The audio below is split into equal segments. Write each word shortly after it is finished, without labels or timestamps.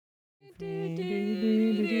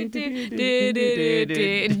Hey,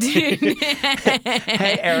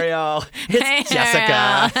 Ariel. It's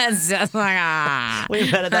Jessica. It's Jessica.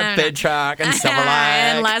 We met at that food truck in Silver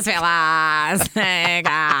Lake. In Las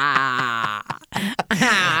Vegas.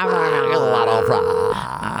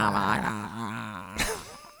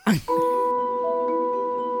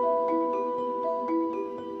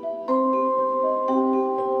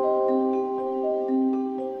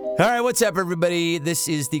 All right, what's up, everybody? This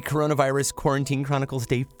is the Coronavirus Quarantine Chronicles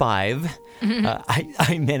Day 5.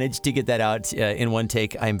 I managed to get that out in one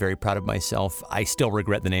take. I'm very proud of myself. I still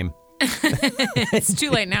regret the name. It's too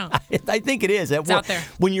late now. I think it is. It's out there.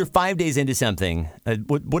 When you're 5 days into something,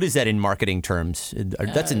 what is that in marketing terms?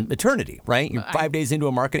 That's an eternity, right? You're 5 days into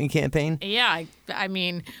a marketing campaign? Yeah, I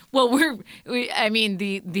mean, well,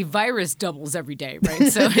 the virus doubles every day,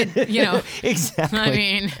 right? So, Exactly. I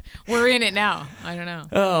mean, we're in it now. I don't know.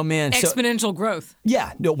 Oh, man. Exponential growth.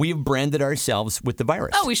 Yeah, no, we have branded ourselves with the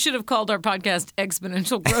virus. Oh, we should have called our podcast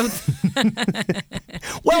Exponential Growth.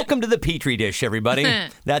 Welcome to the Petri Dish, everybody.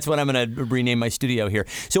 That's what I'm going to rename my studio here.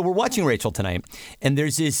 So we're watching Rachel tonight, and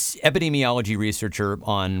there's this epidemiology researcher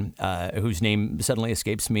on whose name suddenly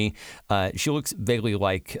escapes me. She looks vaguely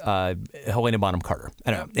like Helena Bonham Carter.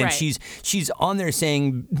 I don't know. And right. she's on there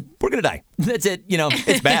saying, we're going to die. That's it.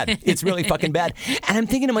 It's bad. It's really fucking bad. And I'm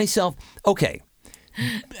thinking to myself, okay,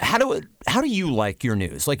 how do you like your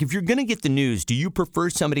news? Like, if you're going to get the news, do you prefer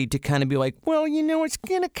somebody to kind of be like, well, it's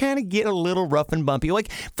going to kind of get a little rough and bumpy? Like,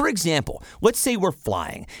 for example, let's say we're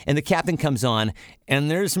flying and the captain comes on and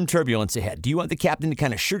there's some turbulence ahead. Do you want the captain to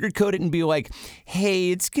kind of sugarcoat it and be like, hey,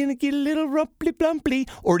 it's going to get a little rumply bumply?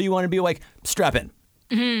 Or do you want to be like, strap in?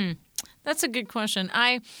 Mm-hmm. That's a good question.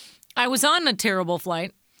 I was on a terrible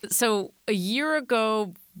flight. So a year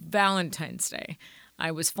ago, Valentine's Day,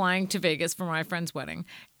 I was flying to Vegas for my friend's wedding,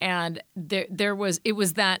 and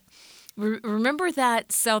remember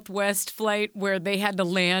that Southwest flight where they had to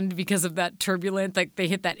land because of that turbulence, like they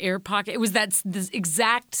hit that air pocket? It was this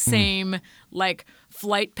exact same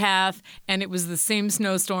flight path, and it was the same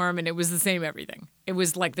snowstorm, and it was the same everything. It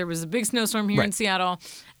was like there was a big snowstorm here in Seattle,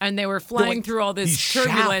 and they were flying through all this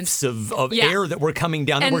turbulence shafts of air that were coming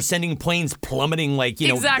down, and we're sending planes plummeting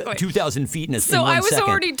 2,000 feet in 1 second. So I was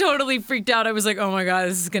already totally freaked out. I was like, oh my God,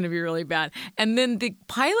 this is going to be really bad. And then the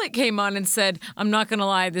pilot came on and said, I'm not going to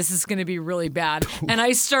lie, this is going to be really bad. And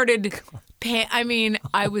I started...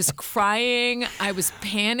 I was crying. I was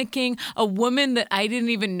panicking. A woman that I didn't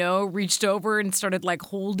even know reached over and started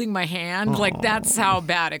holding my hand. That's how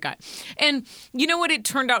bad it got. And you know what? It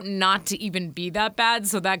turned out not to even be that bad.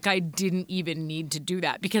 So that guy didn't even need to do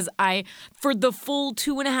that because for the full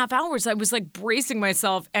 2.5 hours, I was bracing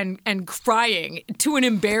myself and crying to an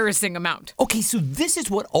embarrassing amount. Okay, so this is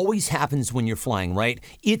what always happens when you're flying, right?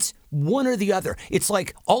 It's one or the other. It's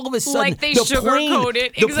like all of a sudden they sugarcoat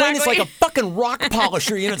it. The plane is like a fucking rock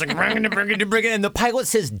polisher. It's like and the pilot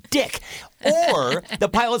says dick. Or the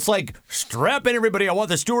pilot's like, strap in everybody. I want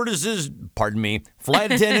the stewardesses,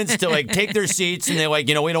 flight attendants to take their seats, and they we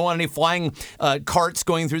don't want any flying carts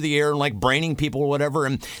going through the air and braining people or whatever.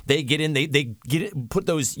 And they get in, they put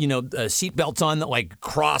those seat belts on that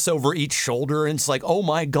cross over each shoulder, and it's like, oh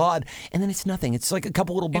my God. And then it's nothing. It's like a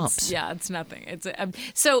couple little bumps. It's nothing.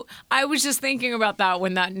 So I was just thinking about that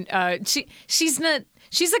when she's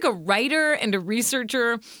like a writer and a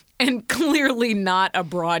researcher and clearly not a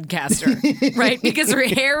broadcaster, right? Because her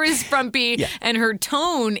hair is frumpy and her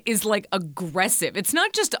tone is aggressive. It's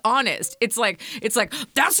not just honest. It's like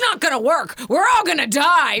that's not gonna work. We're all gonna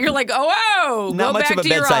die. You're like, oh, not go much back of a to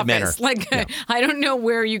your bedside office. manner. I don't know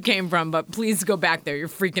where you came from, but please go back there. You're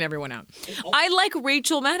freaking everyone out. I like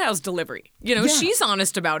Rachel Maddow's delivery. She's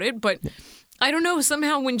honest about it, but. I don't know.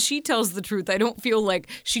 Somehow when she tells the truth, I don't feel like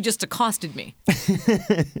she just accosted me,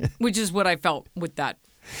 which is what I felt with that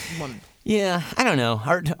woman. Yeah, I don't know.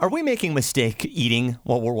 Are we making a mistake eating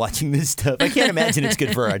while we're watching this stuff? I can't imagine it's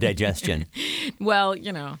good for our digestion. Well,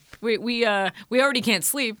 we already can't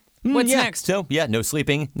sleep. What's next? So, no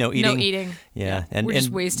sleeping, no eating. No eating. Yeah. And we're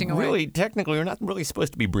just wasting away. Really, technically, we're not really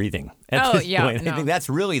supposed to be breathing at Oh, this yeah, point. no. I think that's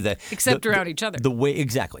really Except around each other. The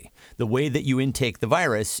way that you intake the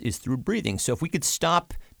virus is through breathing. So if we could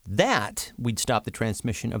stop that, we'd stop the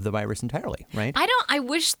transmission of the virus entirely, right? I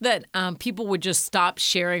wish that people would just stop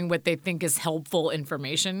sharing what they think is helpful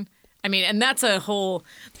information. And that's a whole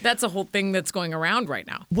thing that's going around right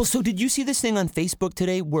now. Well, so did you see this thing on Facebook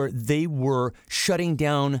today where they were shutting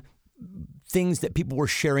down things that people were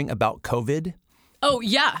sharing about COVID? Oh,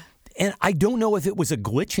 yeah. And I don't know if it was a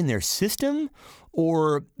glitch in their system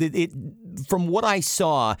or from what I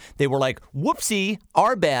saw, they were like, whoopsie,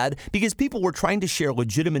 our bad, because people were trying to share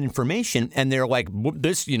legitimate information and they're like,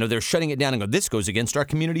 this, they're shutting it down and go, this goes against our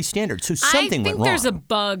community standards. So something went wrong. I think there's a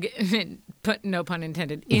bug, no pun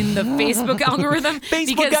intended, in the Facebook algorithm.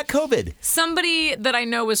 Facebook got COVID. Somebody that I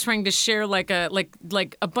know was trying to share like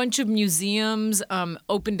a bunch of museums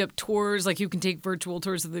opened up tours, like you can take virtual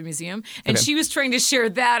tours of the museum, and she was trying to share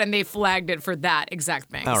that, and they flagged it for that exact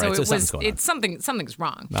thing. All right, something's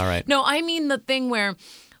wrong. All right. No, I mean the thing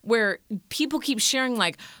where people keep sharing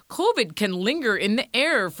like COVID can linger in the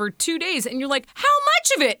air for 2 days, and you're like, how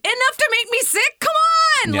much of it? Enough to make me sick? Come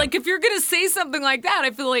on! Yeah. Like if you're gonna say something like that, I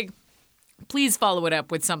feel like please follow it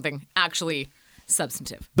up with something actually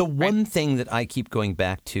substantive. The one thing that I keep going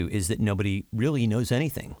back to is that nobody really knows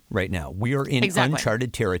anything right now. We are in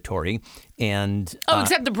uncharted territory, and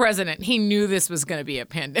except the president. He knew this was going to be a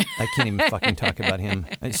pandemic. I can't even fucking talk about him.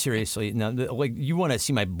 Seriously, no. Like you want to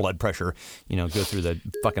see my blood pressure, go through the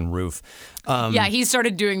fucking roof. Yeah, he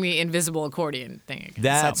started doing the invisible accordion thing again.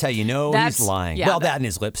 That's how you know he's lying. Yeah, well, that and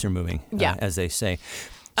his lips are moving, as they say.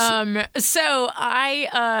 So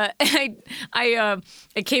I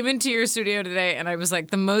came into your studio today and I was like,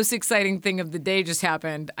 the most exciting thing of the day just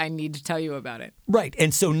happened. I need to tell you about it. Right.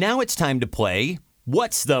 And so now it's time to play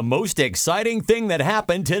What's the Most Exciting Thing That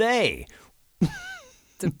Happened Today?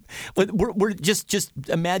 We're just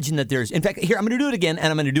imagine that there's, in fact, here, I'm going to do it again and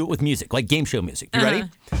I'm going to do it with music, like game show music. You ready?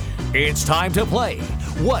 It's time to play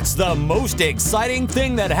What's the Most Exciting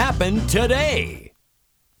Thing That Happened Today?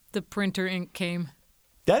 The printer ink came.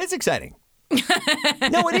 That is exciting.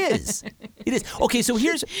 No, it is. It is. Okay, so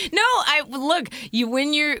here's... Look,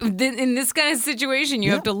 when you're in this kind of situation,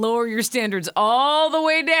 you have to lower your standards all the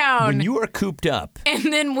way down. When you are cooped up.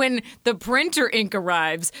 And then when the printer ink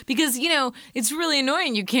arrives, because, it's really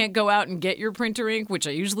annoying. You can't go out and get your printer ink, which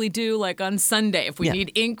I usually do, like on Sunday, if we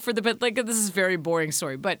need ink for but this is a very boring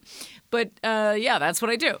story. But that's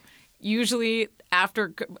what I do. Usually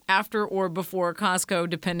after or before Costco,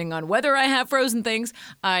 depending on whether I have frozen things,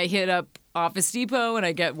 I hit up Office Depot and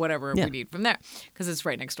I get whatever we need from there because it's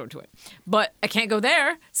right next door to it. But I can't go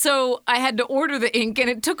there, so I had to order the ink, and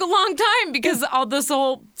it took a long time because all this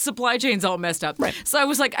whole supply chain's all messed up. Right. So I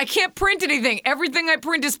was like, I can't print anything. Everything I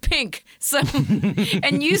print is pink. So,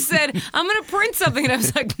 and you said, I'm going to print something, and I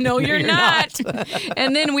was like, no, you're not.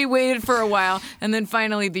 And then we waited for a while, and then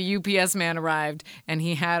finally the UPS man arrived, and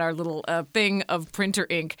he had our little thing of printer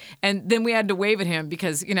ink, and then we had to wave at him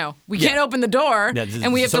because we can't open the door,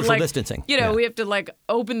 and we have social to distancing. We have to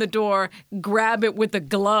open the door, grab it with a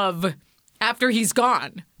glove after he's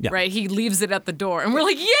gone, right? He leaves it at the door, and we're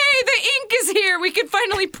like, yay, the ink is here. We can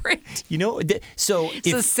finally print. So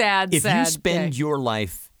it's a sad if you spend day. your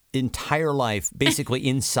entire life basically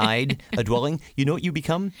inside a dwelling, you know what you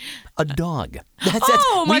become? A dog.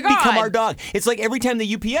 We become our dog. It's like every time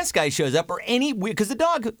the UPS guy shows up or because the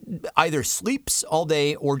dog either sleeps all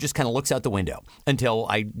day or just kind of looks out the window until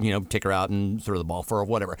I, take her out and throw the ball for her or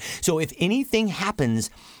whatever. So if anything happens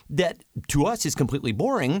that to us is completely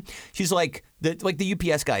boring, she's like, the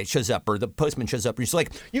UPS guy shows up or the postman shows up and she's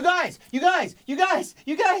like, you guys, the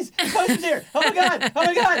postman's here. Oh my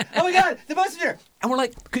God, the postman's here. And we're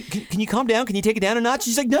like, can you calm down? Can you take it down a notch?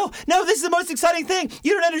 She's like, no, this is the most exciting thing.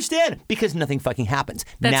 You don't understand. Because nothing fucking happens.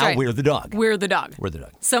 That's now right. we're the dog. We're the dog.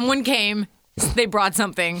 Someone came, they brought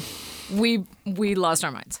something. We lost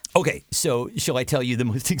our minds. Okay, so shall I tell you the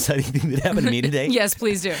most exciting thing that happened to me today? Yes,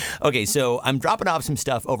 please do. Okay, so I'm dropping off some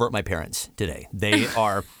stuff over at my parents' today. They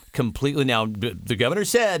are completely now. The governor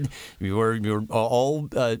said you're all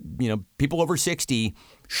people over 60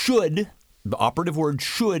 should. The operative word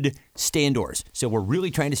should stay indoors. So we're really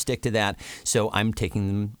trying to stick to that. So I'm taking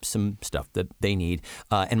them some stuff that they need.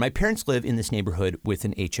 And my parents live in this neighborhood with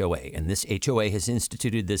an HOA. And this HOA has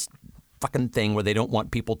instituted this fucking thing where they don't want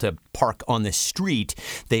people to park on the street.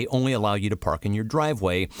 They only allow you to park in your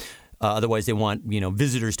driveway. Otherwise, they want,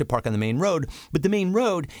 visitors to park on the main road. But the main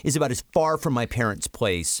road is about as far from my parents'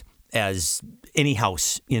 place as any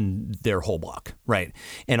house in their whole block, right?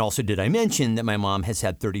 And also, did I mention that my mom has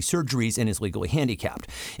had 30 surgeries and is legally handicapped?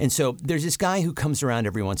 And so there's this guy who comes around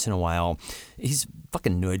every once in a while. He's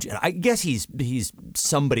fucking nudge. I guess he's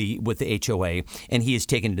somebody with the HOA, and he has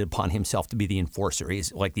taken it upon himself to be the enforcer.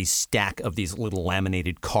 He's like these stack of these little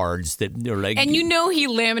laminated cards that are like... And he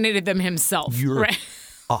laminated them himself, right?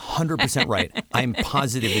 100% right. I'm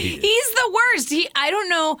positive that he is. He's the worst. I don't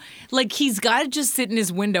know, like he's got to just sit in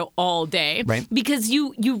his window all day. Right. Because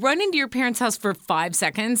you run into your parents' house for 5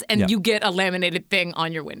 seconds and you get a laminated thing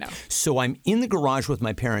on your window. So I'm in the garage with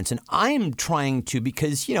my parents, and I am trying to,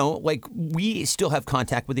 because, like we still have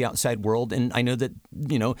contact with the outside world, and I know that,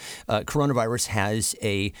 coronavirus has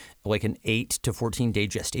an 8 to 14 day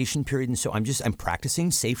gestation period, and so I'm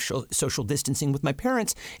practicing safe social distancing with my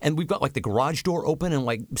parents, and we've got like the garage door open,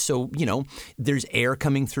 and there's air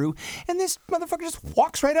coming through, and this motherfucker just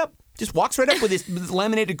walks right up with this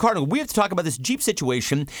laminated card. We have to talk about this Jeep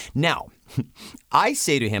situation now. I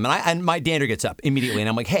say to him, and my dander gets up immediately, and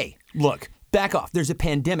I'm like, hey, look, back off. There's a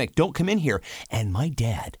pandemic. Don't come in here. And my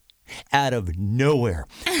dad, out of nowhere,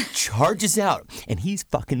 charges out, and he's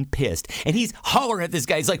fucking pissed, and he's hollering at this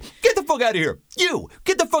guy. He's like, get the fuck out of here. You,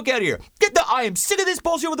 get the fuck out of here. I am sick of this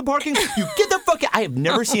bullshit with the parking. You get the fuck out. I have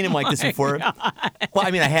never seen him like this before. God. Well,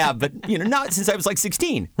 I mean, I have, but, not since I was like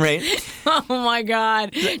 16, right? Oh, my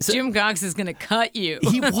God. Jim Cox is going to cut you.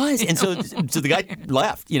 He was. And so the guy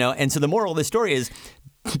left, and so the moral of the story is,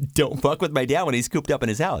 don't fuck with my dad when he's cooped up in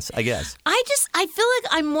his house, I guess. I feel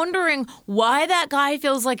like I'm wondering why that guy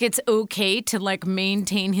feels like it's okay to like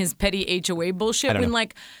maintain his petty HOA bullshit when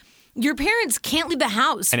like your parents can't leave the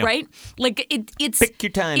house, right? Like it's pick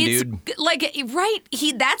your time, dude. Like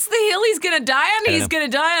that's the hill he's gonna die on. He's gonna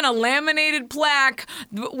die on a laminated plaque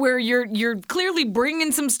where you're clearly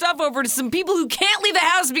bringing some stuff over to some people who can't leave the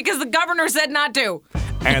house because the governor said not to.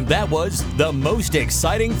 And that was the most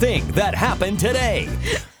exciting thing that happened today.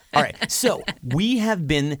 All right, so we have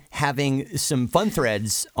been having some fun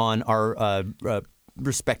threads on our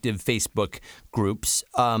respective Facebook groups,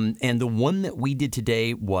 and the one that we did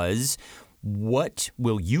today was, what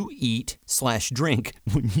will you eat / drink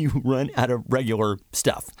when you run out of regular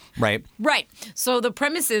stuff, right? Right. So the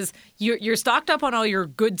premise is you're stocked up on all your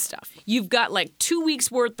good stuff. You've got like 2 weeks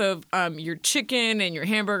worth of your chicken and your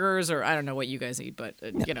hamburgers, or I don't know what you guys eat, but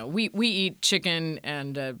we eat chicken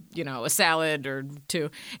and a salad or two.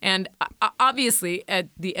 And obviously at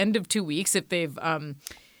the end of 2 weeks, if they've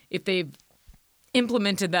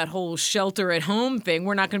implemented that whole shelter at home thing,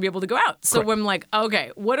 we're not going to be able to go out. So I'm like,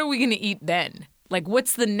 okay, what are we going to eat then? Like,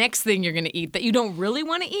 what's the next thing you're going to eat that you don't really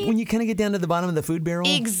want to eat? When you kind of get down to the bottom of the food barrel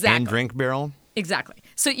and drink barrel. Exactly.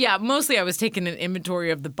 So yeah, mostly I was taking an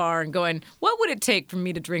inventory of the bar and going, what would it take for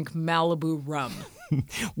me to drink Malibu rum?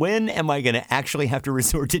 When am I going to actually have to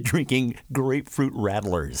resort to drinking grapefruit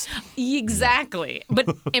rattlers? Exactly.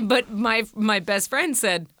 But my best friend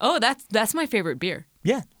said, oh, that's my favorite beer.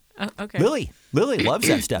 Yeah. Okay. Lily loves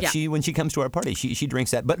that stuff. Yeah. When she comes to our party, she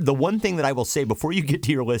drinks that. But the one thing that I will say before you get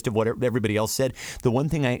to your list of what everybody else said, the one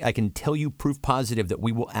thing I can tell you proof positive that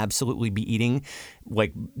we will absolutely be eating,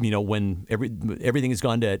 like, when everything has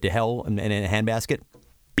gone to hell and in a handbasket,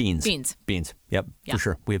 beans. Yep, for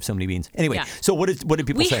sure. We have so many beans. Anyway, so what did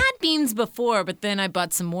people say? We had beans before, but then I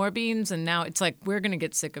bought some more beans, and now it's like we're going to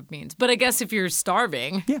get sick of beans. But I guess if you're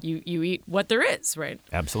starving, you eat what there is, right?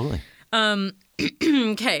 Absolutely.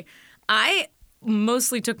 Okay. I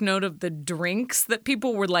mostly took note of the drinks that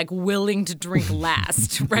people were like willing to drink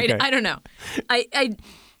last, right? Okay. I don't know.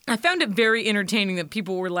 I found it very entertaining that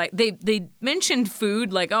people were like, they mentioned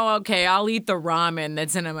food like, oh, okay, I'll eat the ramen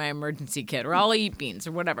that's in my emergency kit, or I'll eat beans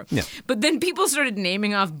or whatever. Yeah. But then people started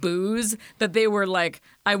naming off booze that they were like,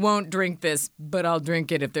 I won't drink this, but I'll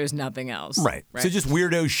drink it if there's nothing else. Right. So just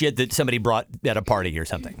weirdo shit that somebody brought at a party or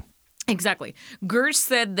something. Exactly. Gersh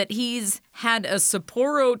said that he's had a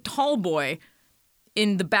Sapporo Tallboy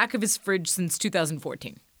in the back of his fridge since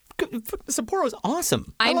 2014. Sapporo is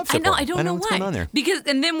awesome. I love know. Sapporo. I don't know what's why. going on there.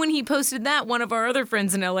 And then when he posted that, one of our other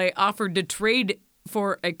friends in LA offered to trade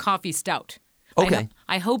for a coffee stout. Okay.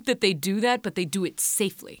 I hope that they do that, but they do it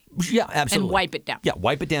safely. Yeah, absolutely. And wipe it down. Yeah,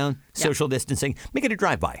 wipe it down. Social distancing. Make it a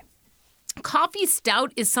drive-by. Coffee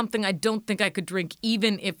stout is something I don't think I could drink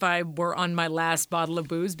even if I were on my last bottle of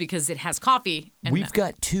booze because it has coffee. We've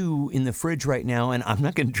got 2 in the fridge right now, and I'm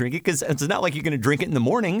not going to drink it because it's not like you're going to drink it in the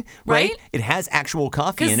morning, right? It has actual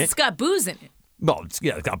coffee in it. Because it's got booze in it. Well, it's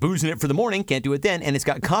got booze in it for the morning, can't do it then, and it's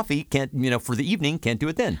got coffee, for the evening, can't do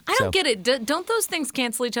it then. I don't get it. Don't those things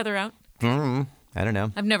cancel each other out? I don't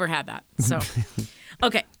know. I've never had that. So,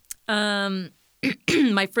 okay.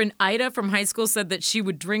 My friend Ida from high school said that she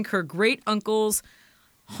would drink her great uncle's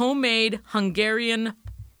homemade Hungarian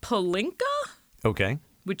Palinka. Okay.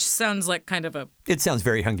 Which sounds like kind of a... It sounds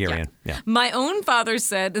very Hungarian. Yeah. My own father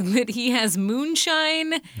said that he has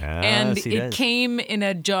moonshine and it came in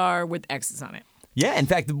a jar with X's on it. Yeah, in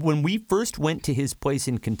fact, when we first went to his place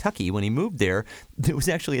in Kentucky, when he moved there was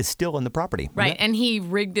actually a still on the property. Right, and he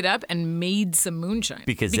rigged it up and made some moonshine.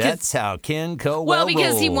 Because that's how Ken Colwell Well,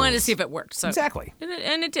 because he rolls. wanted to see if it worked. So. Exactly.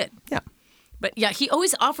 And it did. Yeah. But yeah, he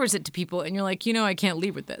always offers it to people, and you're like, I can't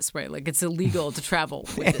leave with this, right? Like, it's illegal to travel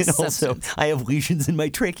with And this also, substance. I have lesions in my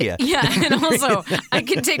trachea. Yeah, and also, I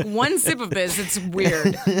can take one sip of this. It's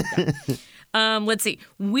weird. Yeah. Let's see.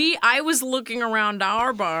 I was looking around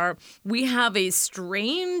our bar. We have a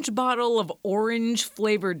strange bottle of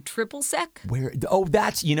orange-flavored triple sec. Where? Oh,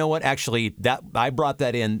 that's, you know what? Actually, that I brought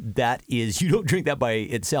that in. That is, you don't drink that by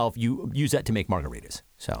itself. You use that to make margaritas.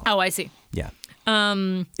 So. Oh, I see. Yeah.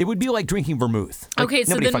 It would be like drinking vermouth. Like, Okay,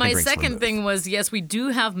 so nobody then fucking my drinks second vermouth. thing was, yes, we do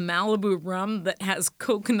have Malibu rum that has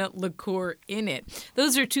coconut liqueur in it.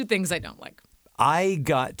 Those are two things I don't like. I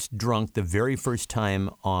got drunk the very first time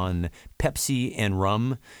on Pepsi and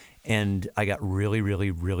rum, and I got really, really,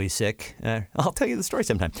 really sick. I'll tell you the story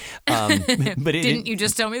sometime. But Didn't you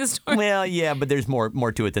just tell me the story? Well, yeah, but there's more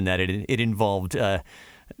to it than that. It involved.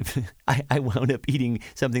 I wound up eating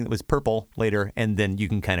something that was purple later, and then you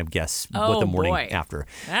can kind of guess what the morning boy. after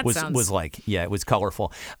That was sounds- like. Yeah, it was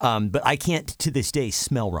colorful. But I can't to this day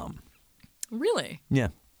smell rum. Really? Yeah.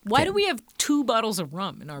 Why do we have 2 bottles of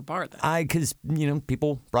rum in our bar then? Because,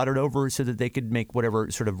 people brought it over so that they could make whatever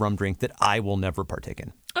sort of rum drink that I will never partake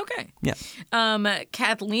in. Okay. Yeah.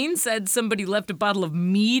 Kathleen said somebody left a bottle of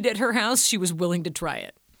mead at her house. She was willing to try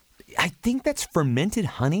it. I think that's fermented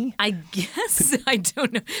honey. I guess. I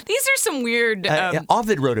don't know. These are some weird...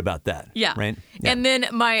 Ovid wrote about that. Yeah. Right? Yeah. And then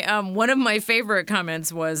one of my favorite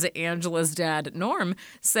comments was Angela's dad, Norm,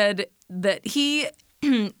 said that he...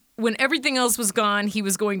 When everything else was gone, he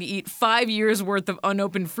was going to eat 5 years worth of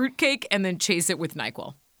unopened fruitcake and then chase it with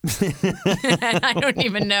NyQuil. I don't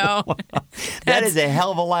even know. That is a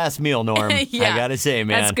hell of a last meal, Norm. Yeah, I got to say,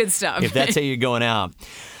 man. that's good stuff. If that's how you're going out.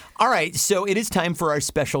 All right, so it is time for our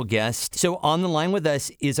special guest. So on the line with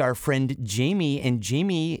us is our friend Jamie, and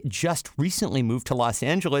Jamie just recently moved to Los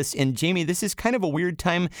Angeles. And Jamie, this is kind of a weird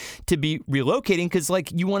time to be relocating because,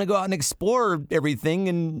 you want to go out and explore everything,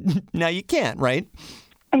 and now you can't, right?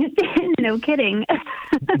 No kidding.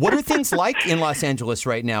 What are things like in Los Angeles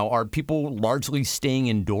right now? Are people largely staying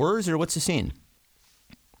indoors, or what's the scene?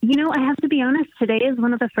 I have to be honest, today is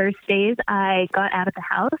one of the first days I got out of the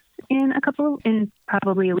house in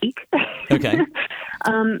probably a week. Okay.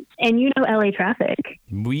 And LA traffic.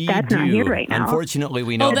 That's not here right now. Unfortunately,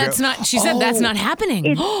 we know. Oh, that's not... She said that's not happening.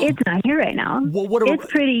 It's not here right now. Well, it's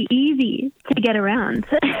pretty easy to get around.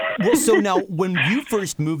 Well, so now, when you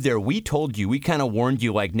first moved there, we kind of warned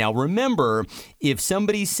you, now remember, if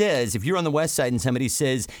you're on the west side and somebody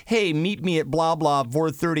says, hey, meet me at blah, blah,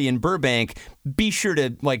 430 in Burbank, be sure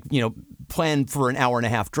to, plan for an hour and a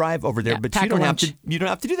half drive over there. Yeah, but pack you don't a have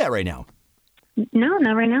lunch. to do that right now. No,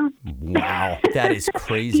 not right now. Wow, that is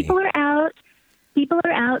crazy. People are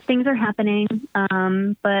out. Things are happening.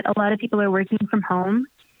 But a lot of people are working from home.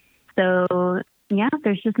 So, yeah,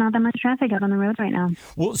 there's just not that much traffic out on the road right now.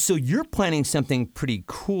 Well, so you're planning something pretty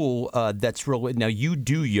cool that's really... Now, you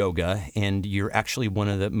do yoga, and you're actually one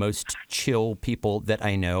of the most chill people that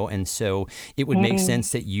I know. And so it would make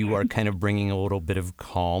sense that you are kind of bringing a little bit of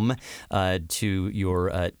calm to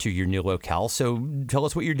your new locale. So tell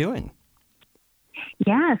us what you're doing.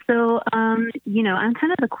 Yeah, so, I'm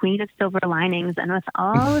kind of the queen of silver linings, and with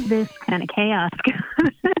all of this kind of chaos,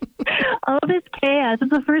 it's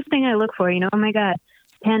the first thing I look for, oh my God,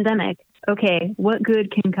 pandemic. Okay, what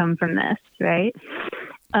good can come from this, right?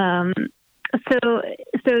 So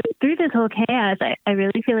through this whole chaos, I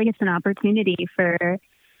really feel like it's an opportunity for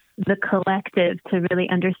the collective to really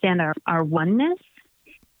understand our oneness.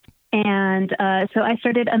 And so I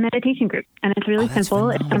started a meditation group, and it's really simple.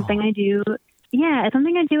 Phenomenal. It's something I do. Yeah, it's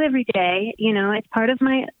something I do every day. It's part of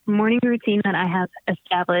my morning routine that I have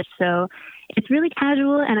established. So it's really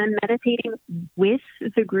casual, and I'm meditating with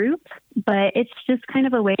the group, but it's just kind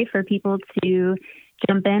of a way for people to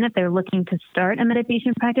jump in if they're looking to start a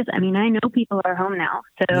meditation practice. I mean, I know people are home now,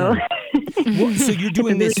 so. Well, so you're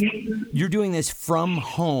doing this. You're doing this from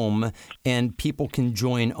home, and people can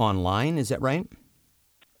join online. Is that right?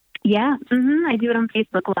 Yeah, I do it on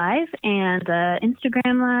Facebook Live and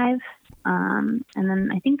Instagram Live. And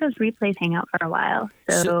then I think those replays hang out for a while.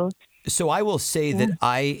 So I will say that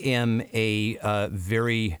I am a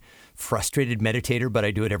very frustrated meditator, but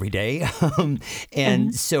I do it every day.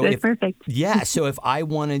 And so perfect. Yeah. So if I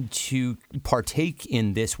wanted to partake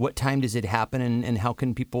in this, what time does it happen, and how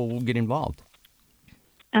can people get involved?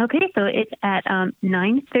 Okay. So it's at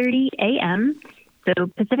 9:30 a.m. So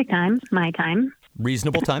Pacific time, my time.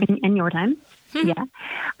 Reasonable time. in your time. Yeah.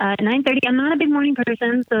 9:30. I'm not a big morning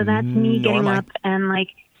person, so that's me getting up and like,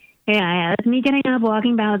 yeah, that's me getting up,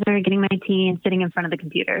 walking Bowser, getting my tea, and sitting in front of the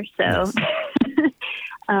computer. So Yes.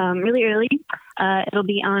 really early. It'll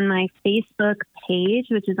be on my Facebook page,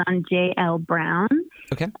 which is on JL Brown,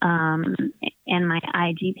 Okay. and my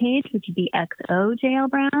IG page, which would be XOJL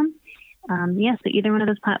Brown. So either one of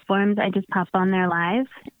those platforms, I just pop on there live.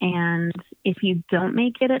 And if you don't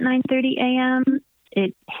make it at 9:30 a.m.,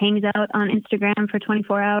 it hangs out on Instagram for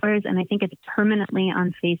 24 hours, and I think it's permanently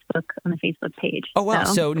on Facebook, on the Facebook page. Oh, wow.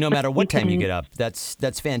 So no matter what time you can- get up, that's No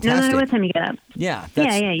fantastic. matter what time you get up. Yeah.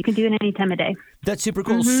 Yeah, you can do it any time of day. That's super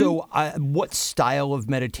cool. So what style of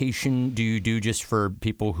meditation do you do, just for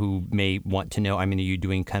people who may want to know? I mean, are you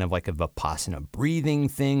doing kind of like a Vipassana breathing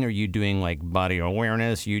thing? Are you doing like body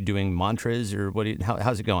awareness? Are you doing mantras, or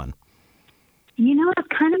how's it going? You know, I've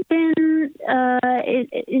kind of been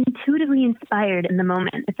intuitively inspired in the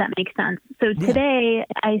moment, if that makes sense. So today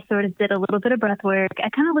I sort of did a little bit of breath work. I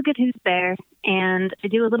kind of look at who's there, and I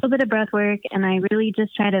do a little bit of breath work, and I really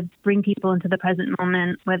just try to bring people into the present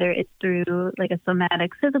moment, whether it's through like a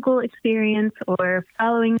somatic physical experience or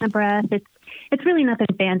following the breath. It's really nothing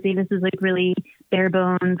fancy. This is like really bare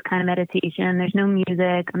bones kind of meditation. There's no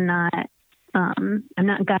music. I'm not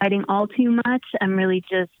guiding all too much. I'm really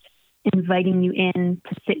just inviting you in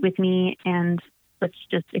to sit with me, and let's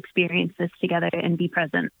just experience this together and be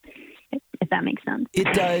present, if that makes sense.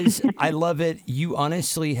 It does. I love it. You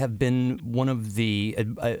honestly have been one of the,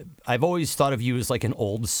 I've always thought of you as like an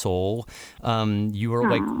old soul. You are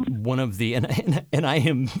like one of the, and I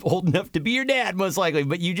am old enough to be your dad, most likely,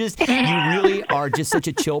 but you really are just such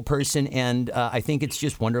a chill person. And I think it's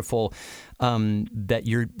just wonderful that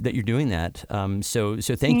you're doing that. So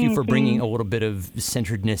thank you for bringing a little bit of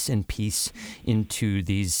centeredness and peace into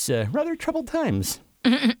these rather troubled times.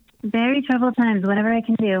 Very troubled times, whatever I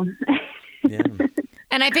can do. Yeah.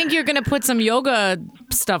 And I think you're going to put some yoga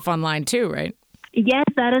stuff online too, right? Yes,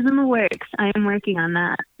 that is in the works. I am working on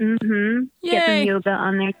that. Mm-hmm. Get some Yay. yoga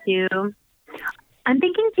on there too. I'm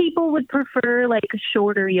thinking people would prefer like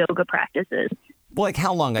shorter yoga practices. Like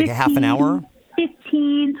how long? Like a half an hour?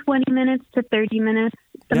 15, 20 minutes to 30 minutes.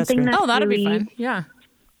 That's Something great. that's Oh, that'd be really, fun. Yeah.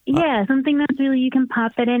 Yeah, something that's really, you can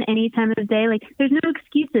pop it in any time of day. Like, there's no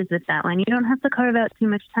excuses with that one. You don't have to carve out too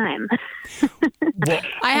much time. Well,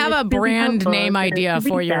 I have a it's really brand helpful name to idea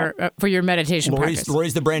for your meditation practice.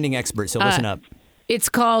 Lori's the branding expert, so listen up. It's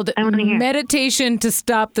called I wanna hear. Meditation to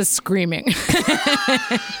Stop the Screaming.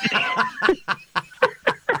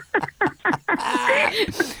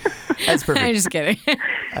 That's I'm perfect. just kidding.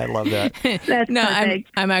 I love that. That's No, perfect.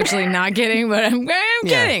 I'm actually not kidding, but I'm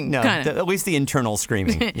kidding. No, kind of. at least the internal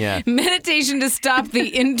screaming. Yeah. Meditation to stop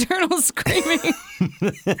the internal screaming.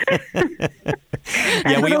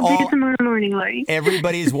 Yeah, we That'll do all, tomorrow morning, Lori.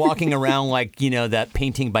 everybody's walking around like, that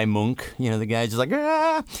painting by Munch. The guy's just like,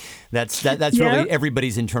 ah. That's really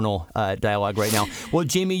everybody's internal dialogue right now. Well,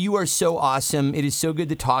 Jamie, you are so awesome. It is so good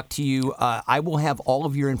to talk to you. I will have all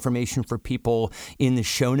of your information for people in the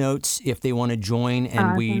show notes if they want to join,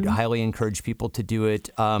 and we highly encourage people to do it.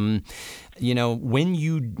 When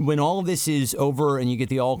all of this is over and you get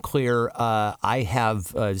the all clear, I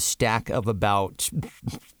have a stack of about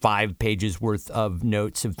 5 pages worth of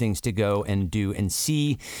notes of things to go and do and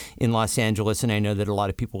see in Los Angeles. And I know that a lot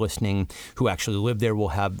of people listening who actually live there will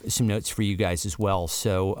have some notes for you guys as well.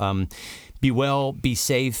 So be well, be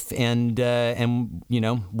safe, and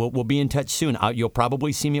we'll be in touch soon. You'll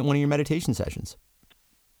probably see me at one of your meditation sessions.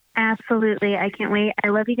 Absolutely. I can't wait. I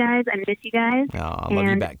love you guys. I miss you guys. Oh, I love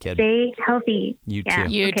you back, kid. Stay healthy. You Yeah.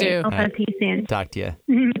 too. You Okay, too. I'll talk to you soon. Talk to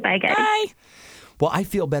you. Bye, guys. Bye. Well, I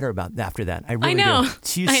feel better about after that. I really know.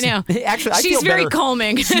 do. I know. Actually, I She's feel very better.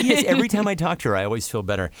 calming. She is. Every time I talk to her, I always feel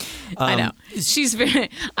better. I know. She's very.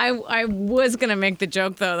 I was gonna make the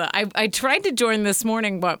joke though that I tried to join this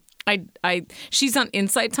morning, but she's on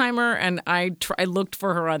Insight Timer, and I looked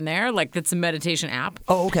for her on there. Like, that's a meditation app.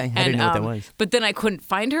 Oh, okay. I didn't know what that was. But then I couldn't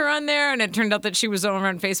find her on there, and it turned out that she was over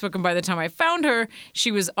on Facebook. And by the time I found her,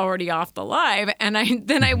 she was already off the live. And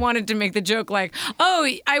I wanted to make the joke like, "Oh,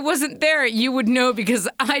 I wasn't there. You would know because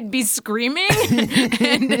I'd be screaming."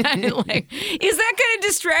 And I'm like, is that going to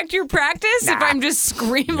distract your practice if I'm just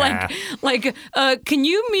screaming like, can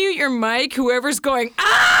you mute your mic? Whoever's going,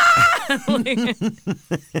 ah! Like,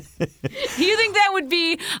 do you think that would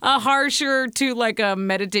be harsher to like a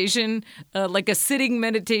meditation, like a sitting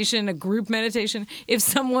meditation, a group meditation, if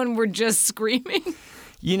someone were just screaming?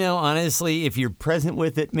 Honestly, if you're present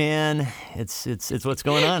with it, man, it's what's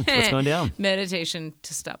going on. It's what's going down. Meditation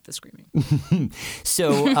to stop the screaming.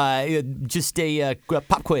 So, just a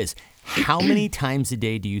pop quiz. How many times a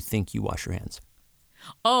day do you think you wash your hands?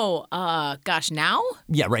 Oh, gosh, now?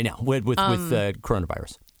 Yeah, right now with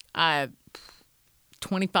coronavirus.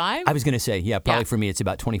 25? I was going to say, probably Yeah. for me it's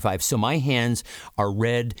about 25. So my hands are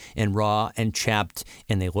red and raw and chapped,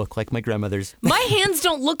 and they look like my grandmother's. My hands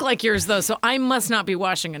don't look like yours, though, so I must not be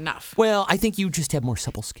washing enough. Well, I think you just have more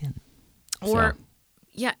supple skin. Or, So.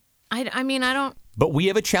 yeah, I mean, I don't. But we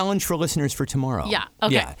have a challenge for listeners for tomorrow. Yeah,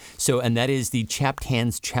 okay. Yeah. So, and that is the Chapped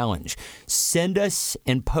Hands Challenge. Send us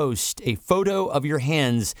and post a photo of your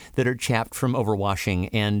hands that are chapped from overwashing,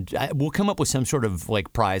 and we'll come up with some sort of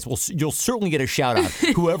like prize. You'll certainly get a shout out.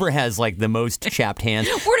 Whoever has like the most chapped hands.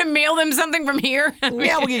 We're to mail them something from here.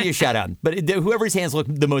 Yeah, we'll give you a shout out. But whoever's hands look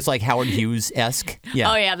the most like Howard Hughes-esque.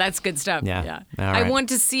 Yeah. Oh, yeah, that's good stuff. Yeah. All I right. want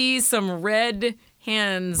to see some red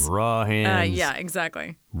hands. Raw hands. Yeah,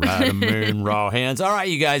 exactly. Raw hands. All right,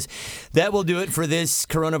 you guys. That will do it for this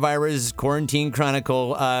Coronavirus Quarantine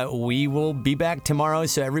Chronicle. We will be back tomorrow.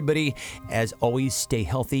 So everybody, as always, stay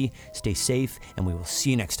healthy, stay safe, and we will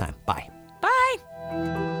see you next time. Bye.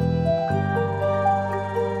 Bye.